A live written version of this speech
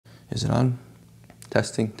Is it on?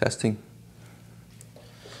 Testing, testing.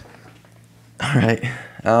 All right.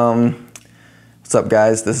 What's up,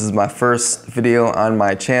 guys? This is my first video on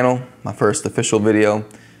my channel, my first official video.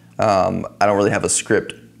 I don't really have a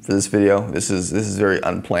script for this video. This is very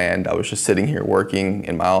unplanned. I was just sitting here working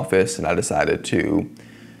in my office and I decided to,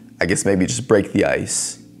 I guess maybe just break the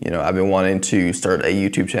ice. You know, I've been wanting to start a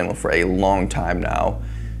YouTube channel for a long time now.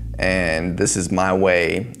 And this is my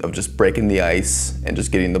way of just breaking the ice and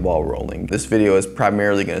just getting the ball rolling. This video is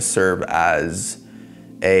primarily going to serve as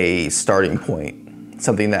a starting point,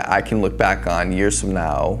 something that I can look back on years from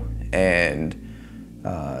now and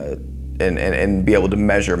be able to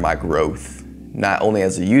measure my growth, not only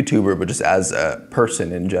as a YouTuber, but just as a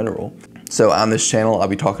person in general. So on this channel, I'll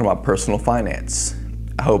be talking about personal finance.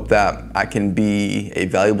 I hope that I can be a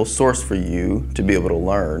valuable source for you to be able to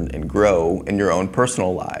learn and grow in your own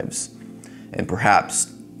personal lives. And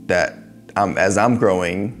perhaps that as I'm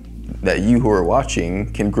growing, that you who are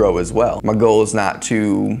watching can grow as well. My goal is not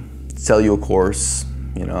to sell you a course.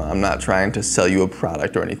 You know, I'm not trying to sell you a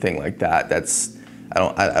product or anything like that.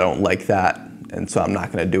 I don't like that. And so I'm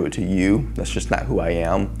not gonna do it to you. That's just not who I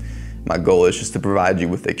am. My goal is just to provide you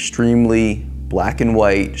with extremely black and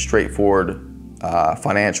white, straightforward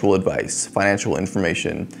financial advice, financial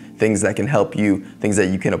information, things that can help you, things that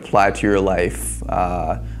you can apply to your life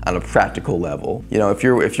on a practical level. You know, if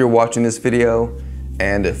you're watching this video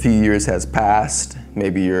and a few years has passed,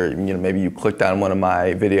 maybe you clicked on one of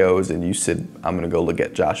my videos and you said, I'm gonna go look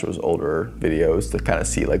at Joshua's older videos to kind of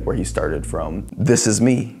see like where he started from. This is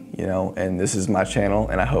me, you know, and this is my channel,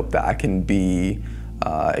 and I hope that I can be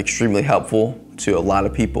extremely helpful to a lot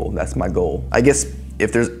of people. That's my goal. I guess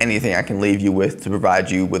if there's anything I can leave you with to provide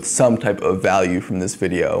you with some type of value from this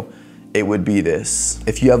video, it would be this.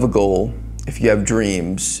 If you have a goal, if you have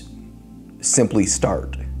dreams, simply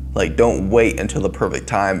start. Like, don't wait until the perfect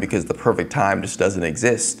time, because the perfect time just doesn't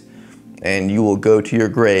exist. And you will go to your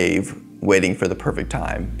grave waiting for the perfect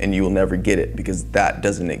time, and you will never get it because that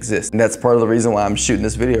doesn't exist. And that's part of the reason why I'm shooting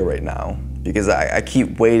this video right now, because I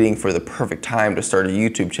keep waiting for the perfect time to start a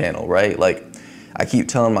YouTube channel, right? Like, I keep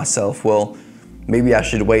telling myself, well, maybe I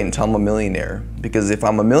should wait until I'm a millionaire, because if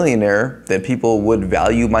I'm a millionaire, then people would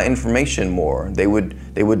value my information more. They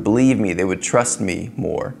would believe me, they would trust me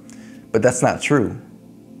more. But that's not true.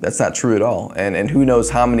 That's not true at all. And who knows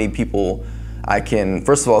how many people I can,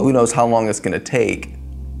 first of all, who knows how long it's gonna take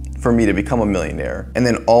for me to become a millionaire. And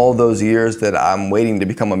then all those years that I'm waiting to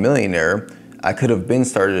become a millionaire, I could have been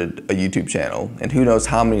started a YouTube channel, and who knows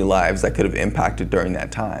how many lives I could have impacted during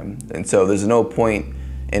that time. And so there's no point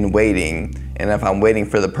in waiting, and if I'm waiting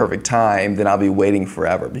for the perfect time, then I'll be waiting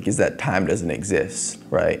forever, because that time doesn't exist,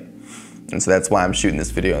 right? And so that's why I'm shooting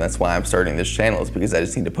this video, and that's why I'm starting this channel, is because I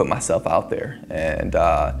just need to put myself out there. And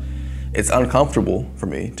it's uncomfortable for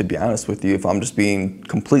me, to be honest with you. If I'm just being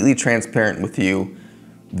completely transparent with you,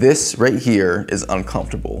 this right here is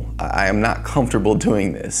uncomfortable. I am not comfortable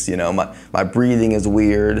doing this. You know, my breathing is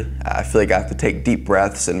weird. I feel like I have to take deep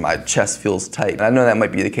breaths and my chest feels tight. And I know that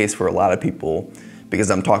might be the case for a lot of people, because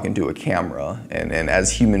I'm talking to a camera, and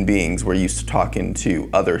as human beings, we're used to talking to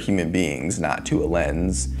other human beings, not to a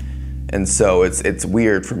lens. And so it's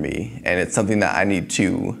weird for me, and it's something that I need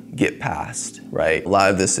to get past, right? A lot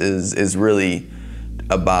of this is really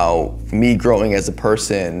about me growing as a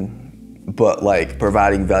person, but like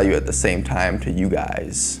providing value at the same time to you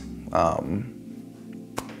guys.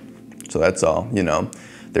 So that's all, you know.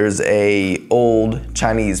 There's a old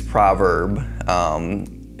Chinese proverb,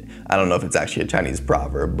 I don't know if it's actually a Chinese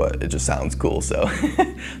proverb, but it just sounds cool. So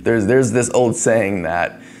there's this old saying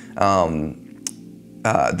that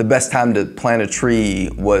the best time to plant a tree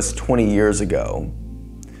was 20 years ago.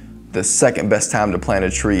 The second best time to plant a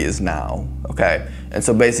tree is now, okay? And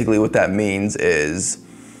so basically what that means is,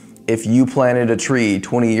 if you planted a tree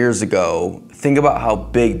 20 years ago, think about how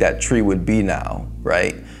big that tree would be now,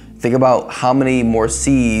 right? Think about how many more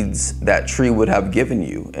seeds that tree would have given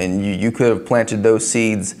you. And you could have planted those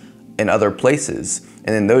seeds in other places,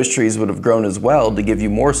 and then those trees would have grown as well to give you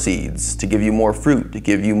more seeds, to give you more fruit, to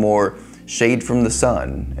give you more shade from the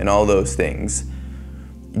sun, and all those things.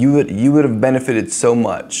 You would have benefited so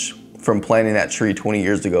much from planting that tree 20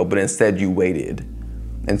 years ago, but instead you waited.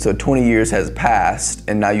 And so 20 years has passed,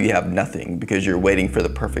 and now you have nothing because you're waiting for the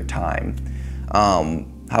perfect time.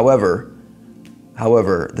 However,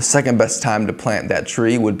 the second best time to plant that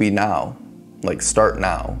tree would be now. Like, start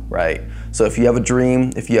now, right? So if you have a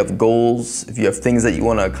dream, if you have goals, if you have things that you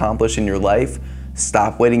want to accomplish in your life,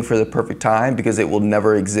 stop waiting for the perfect time, because it will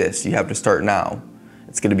never exist. You have to start now.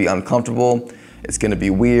 It's going to be uncomfortable. It's going to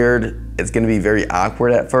be weird. It's going to be very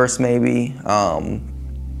awkward at first, maybe.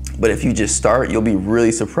 But if you just start, you'll be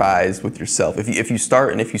really surprised with yourself. If you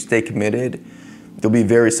start and if you stay committed, you'll be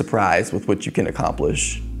very surprised with what you can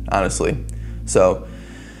accomplish, honestly. So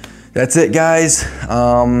that's it, guys.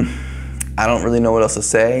 I don't really know what else to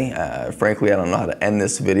say. Frankly, I don't know how to end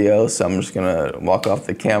this video, so I'm just gonna walk off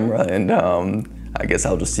the camera, and I guess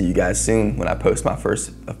I'll just see you guys soon when I post my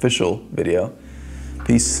first official video.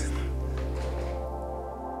 Peace.